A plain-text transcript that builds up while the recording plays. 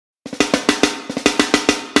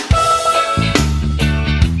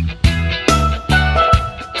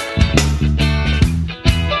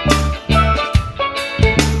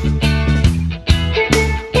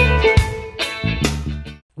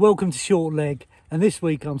welcome to Short Leg, and this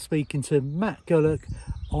week I'm speaking to Matt Gullock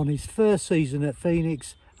on his first season at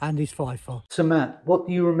Phoenix and his five-for. So Matt, what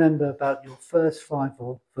do you remember about your first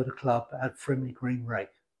five-for for the club at Frimley Green Rake?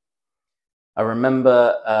 I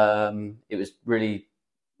remember it was really,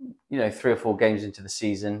 3 or 4 games into the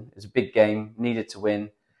season. It was a big game, needed to win.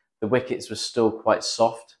 The wickets were still quite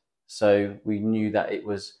soft, so we knew that it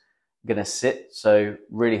was going to sit. So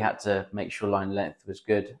really had to make sure line length was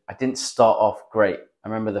good. I didn't start off great. I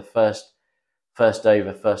remember the first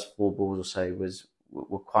over, first 4 balls or so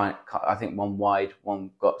were quite. I think one wide, one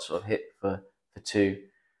got sort of hit for 2,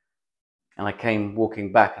 and I came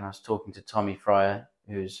walking back and I was talking to Tommy Fryer,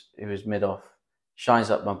 who was mid off, shines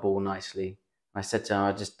up my ball nicely. I said to him,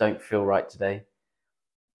 I just don't feel right today,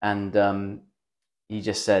 and he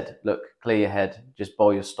just said, look, clear your head, just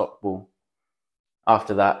bowl your stock ball.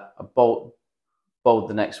 After that, I bowled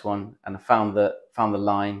the next one, and I found the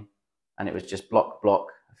line, and it was just block.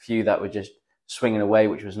 A few that were just swinging away,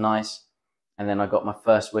 which was nice. And then I got my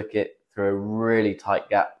first wicket through a really tight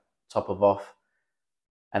gap, top of off.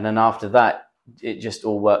 And then after that, it just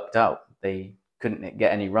all worked out. They couldn't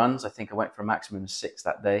get any runs. I think I went for a maximum of 6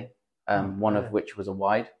 that day, one of which was a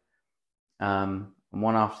wide. And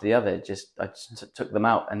one after the other, I just took them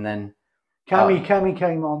out. And then Cammy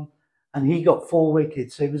came on, and he got 4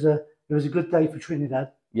 wickets. So it was a good day for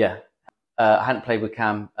Trinidad. Yeah, I hadn't played with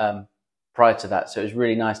Cam prior to that, so it was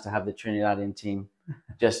really nice to have the Trinidadian team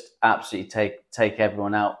just absolutely take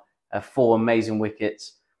everyone out. 4 amazing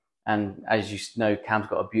wickets, and as you know, Cam's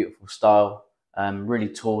got a beautiful style, really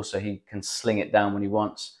tall, so he can sling it down when he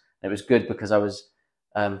wants. And it was good because I was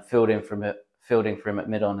fielding for him at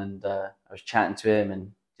mid on, and I was chatting to him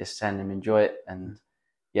and just saying him enjoy it, and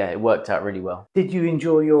yeah, it worked out really well. Did you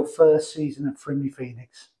enjoy your first season at Frimley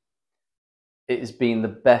Phoenix? It has been the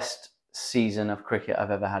best season of cricket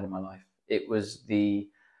I've ever had in my life. It was the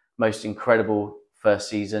most incredible first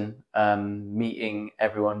season. Meeting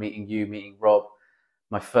everyone, meeting you, meeting Rob.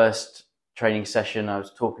 My first training session, I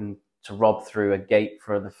was talking to Rob through a gate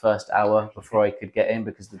for the first hour before I could get in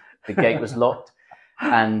because the gate was locked.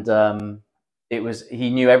 And he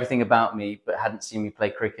knew everything about me, but hadn't seen me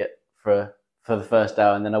play cricket for the first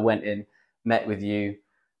hour. And then I went in, met with you,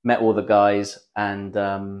 met all the guys, and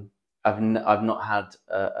I've not had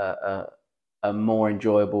a more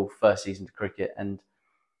enjoyable first season to cricket, and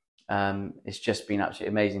it's just been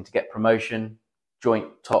absolutely amazing to get promotion, joint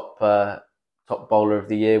top bowler of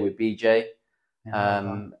the year with BJ.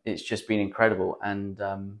 It's just been incredible, and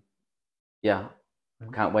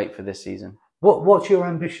can't wait for this season. What's your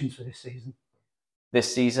ambitions for this season?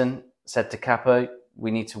 This season, said to Capo,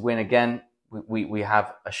 we need to win again. We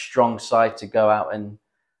have a strong side to go out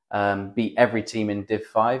and beat every team in Div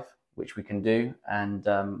 5, which we can do, and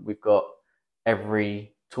we've got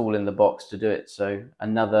every tool in the box to do it. So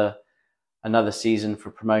another season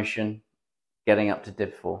for promotion, getting up to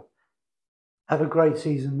Div 4. Have a great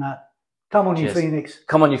season, Matt. Come on, Cheers. you Phoenix.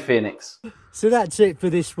 Come on, you Phoenix. So that's it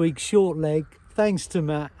for this week's Short Leg. Thanks to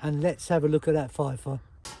Matt, and let's have a look at that five-for.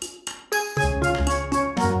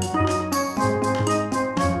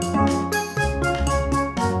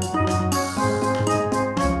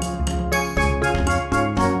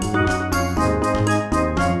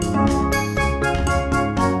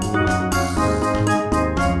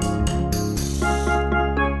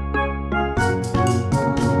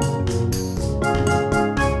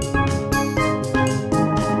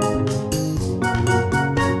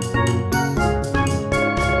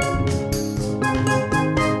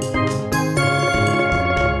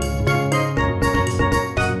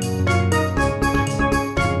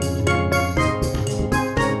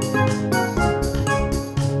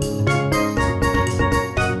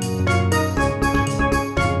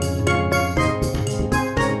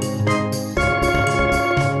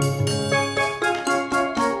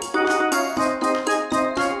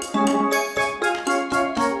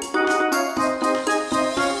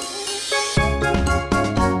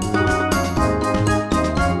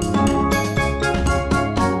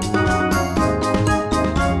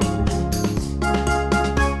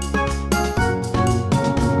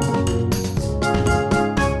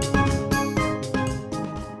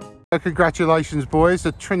 Congratulations, boys.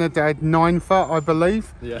 A Trinidad 9-for, I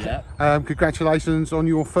believe. Yeah. Congratulations on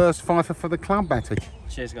your first five for the club, Matty.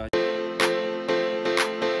 Cheers, guys.